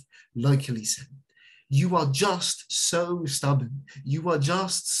Yaakov lo kilisem. You are just so stubborn. You are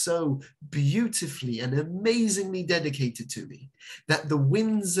just so beautifully and amazingly dedicated to me that the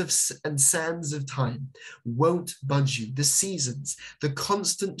winds and sands of time won't budge you. The seasons, the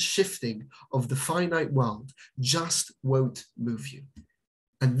constant shifting of the finite world just won't move you.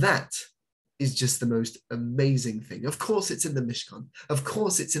 And that is just the most amazing thing. Of course, it's in the Mishkan. Of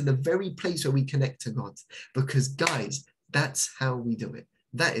course, it's in the very place where we connect to God. Because guys, that's how we do it.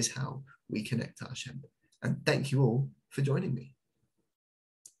 That is how we connect to Hashem. And thank you all for joining me.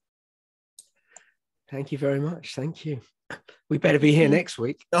 Thank you very much. Thank you. We better be here next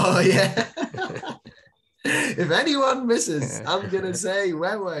week. Oh, yeah. If anyone misses, I'm going to say,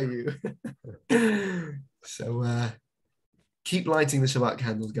 where were you? So keep lighting the Shabbat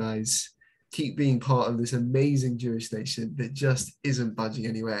candles, guys. Keep being part of this amazing Jewish nation that just isn't budging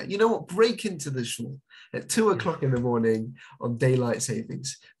anywhere. You know what? Break into the shul at 2 o'clock in the morning on daylight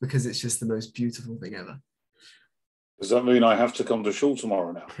savings, because it's just the most beautiful thing ever. Does that mean I have to come to shul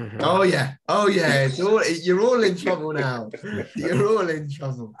tomorrow now? Oh, yeah. Oh, yeah. You're all in trouble now. You're all in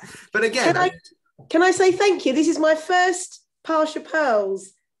trouble. But again... Can I say thank you? This is my first Parsha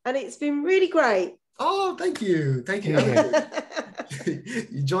Pearls, and it's been really great. Oh, thank you. Thank you.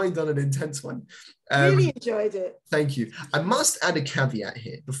 You joined on an intense one. Really enjoyed it. Thank you. I must add a caveat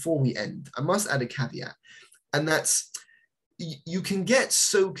here before we end. I must add a caveat. And that's, you can get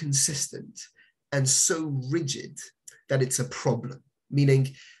so consistent and so rigid that it's a problem.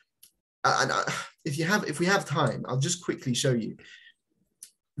 Meaning, if we have time, I'll just quickly show you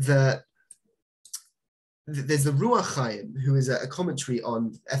that there's the Ruach Chaim, who is a commentary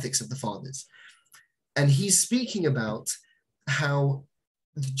on ethics of the fathers. And he's speaking about how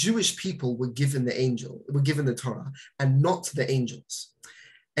the Jewish people were given the Torah and not the angels.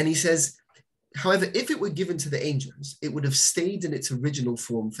 And he says, however, if it were given to the angels, it would have stayed in its original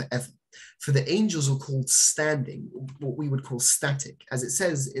form forever. For the angels are called standing, what we would call static, as it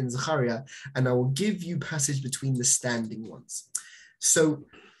says in Zechariah, and I will give you passage between the standing ones. So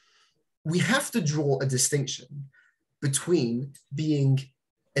we have to draw a distinction between being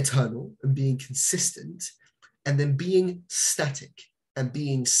eternal and being consistent, and then being static and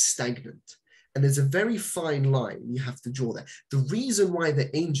being stagnant. And there's a very fine line you have to draw there. The reason why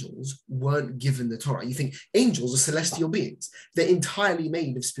the angels weren't given the Torah, you think angels are celestial beings. They're entirely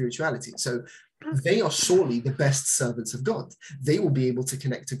made of spirituality. So they are surely the best servants of God. They will be able to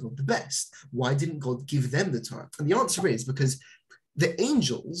connect to God the best. Why didn't God give them the Torah? And the answer is because the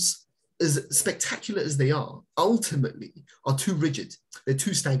angels, as spectacular as they are, ultimately are too rigid. They're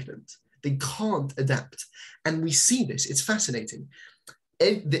too stagnant. They can't adapt. And we see this. It's fascinating.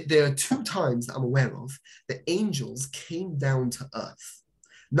 there are 2 times that I'm aware of that angels came down to earth.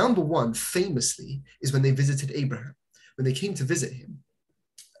 Number one, famously, is when they visited Abraham, when they came to visit him,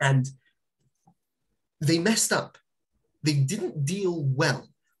 and they messed up. They didn't deal well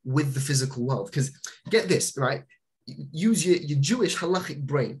with the physical world. Because get this, right? Use your Jewish halachic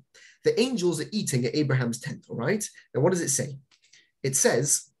brain. The angels are eating at Abraham's tent, all right? Now, what does it say? It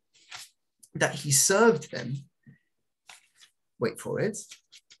says that he served them, wait for it,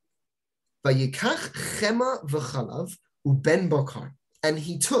 Vayikach chema v'chalav uben bakar, and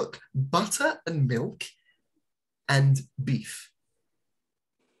he took butter and milk and beef.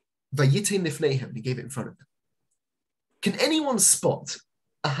 Vayitein lifneihem, he gave it in front of them. Can anyone spot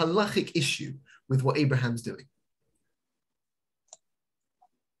a halachic issue with what Abraham's doing?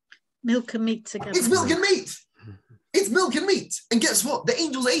 Milk and meat together. It's milk and meat. It's milk and meat. And guess what? The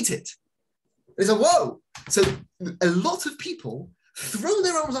angels ate it. They said, whoa. So a lot of people throw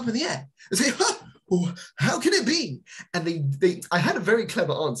their arms up in the air and say, how can it be? And I had a very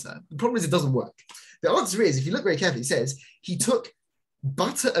clever answer. The problem is it doesn't work. The answer is, if you look very carefully, it says he took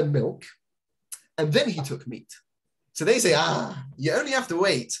butter and milk and then he took meat. So they say, you only have to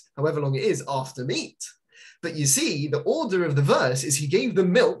wait however long it is after meat. But you see, the order of the verse is he gave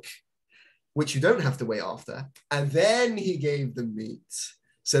them milk, which you don't have to wait after, and then he gave them meat.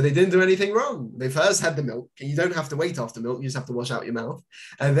 So they didn't do anything wrong. They first had the milk, and you don't have to wait after milk, you just have to wash out your mouth,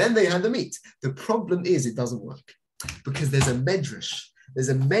 and then they had the meat. The problem is it doesn't work, because there's a medrash. There's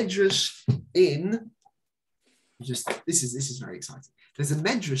a medrash in, this is very exciting. There's a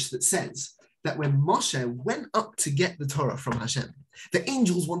medrash that says that when Moshe went up to get the Torah from Hashem, the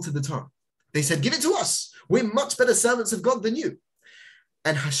angels wanted the Torah. They said, give it to us. We're much better servants of God than you.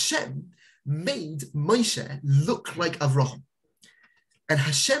 And Hashem made Moshe look like Avraham. And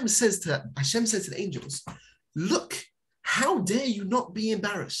Hashem says to the angels, look, how dare you not be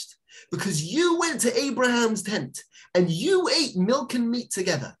embarrassed? Because you went to Abraham's tent and you ate milk and meat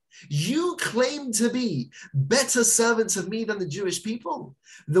together. You claim to be better servants of me than the Jewish people.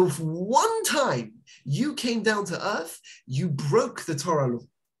 The one time you came down to earth, you broke the Torah law.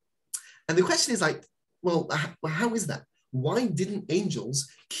 And the question is like, well, how is that? Why didn't angels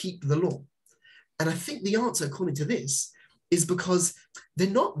keep the law? And I think the answer, according to this, is because they're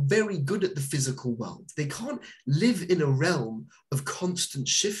not very good at the physical world. They can't live in a realm of constant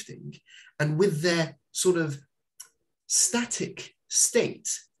shifting and with their sort of static state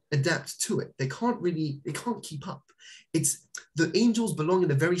adapt to it. They can't keep up. It's the angels belong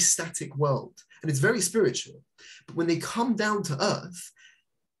in a very static world and it's very spiritual. But when they come down to earth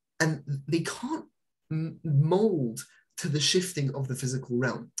and they can't mold to the shifting of the physical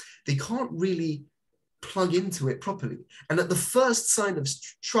realm, they can't really plug into it properly. And at the first sign of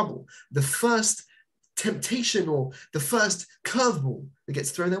trouble, the first temptation or the first curveball that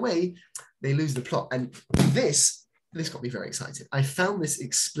gets thrown their way, they lose the plot. And this got me very excited. I found this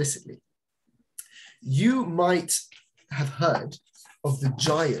explicitly. You might have heard of the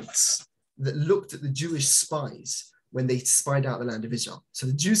giants that looked at the Jewish spies when they spied out the land of Israel. So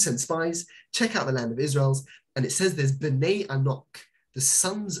the Jews sent spies, check out the land of Israel, and it says there's Bnei Anok, the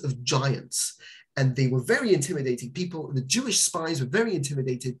sons of giants. And they were very intimidating people. And the Jewish spies were very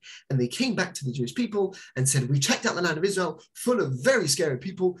intimidated. And they came back to the Jewish people and said, we checked out the land of Israel, full of very scary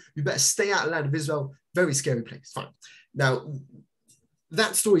people. You better stay out of the land of Israel. Very scary place. Fine. Now,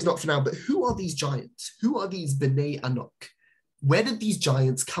 that story's not for now, but who are these giants? Who are these Bnei Anok? Where did these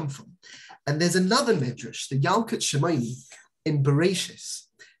giants come from? And there's another medrash, the Yalkut Shemaini in Bereshis,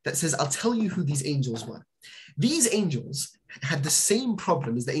 that says, I'll tell you who these angels were. These angels had the same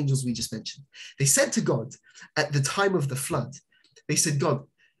problem as the angels we just mentioned. They said to God at the time of the flood, they said, God,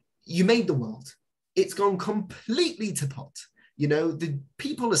 you made the world. It's gone completely to pot. You know, the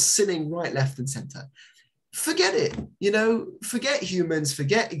people are sinning right, left, and center. Forget it. You know, forget humans,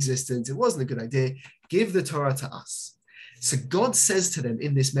 forget existence. It wasn't a good idea. Give the Torah to us. So God says to them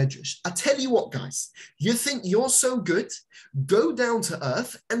in this medrash, I'll tell you what, guys, you think you're so good? Go down to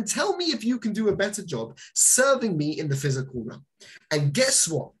earth and tell me if you can do a better job serving me in the physical realm. And guess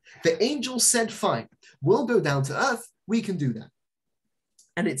what? The angel said, fine, we'll go down to earth. We can do that.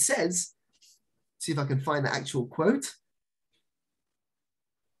 And it says, see if I can find the actual quote.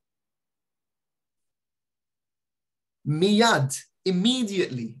 Miyad,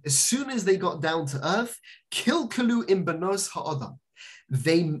 immediately, as soon as they got down to earth, kilkalu im banos ha'adam.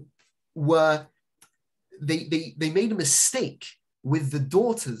 They made a mistake with the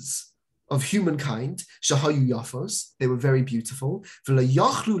daughters of humankind, shahayu yafos. They were very beautiful. They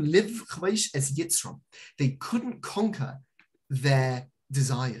couldn't conquer their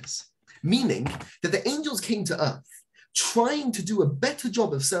desires. Meaning that the angels came to earth trying to do a better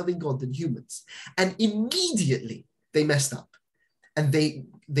job of serving God than humans. And immediately they messed up. And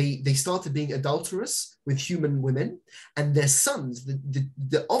they started being adulterous with human women, and their sons,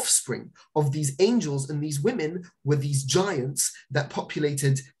 the offspring of these angels and these women, were these giants that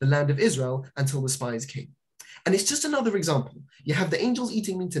populated the land of Israel until the spies came. And it's just another example. You have the angels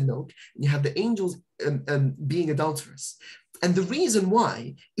eating meat and milk, and you have the angels being adulterous. And the reason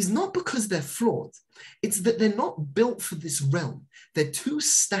why is not because they're flawed. It's that they're not built for this realm. They're too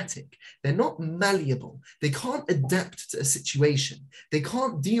static. They're not malleable. They can't adapt to a situation. They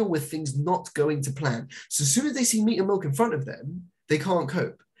can't deal with things not going to plan. So as soon as they see meat and milk in front of them, they can't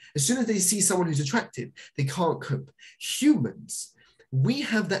cope. As soon as they see someone who's attractive, they can't cope. Humans, we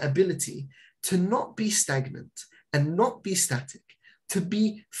have that ability to not be stagnant and not be static, to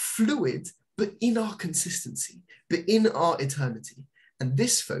be fluid, but in our consistency, but in our eternity. And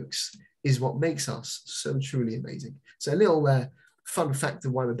this, folks, is what makes us so truly amazing. So a little fun fact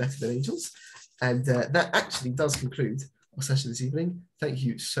of why we're better than angels. And that actually does conclude our session this evening. Thank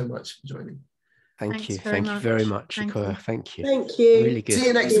you so much for joining. Thank you very much, Shakura. Thank you. Thank you. Really good. See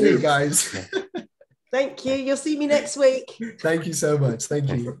you next week, guys. Yeah. Thank you. You'll see me next week. Thank you so much. Thank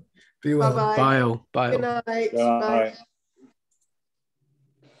you. Be well. Bye-bye. Bye all. Bye all. Good night. Bye. Bye.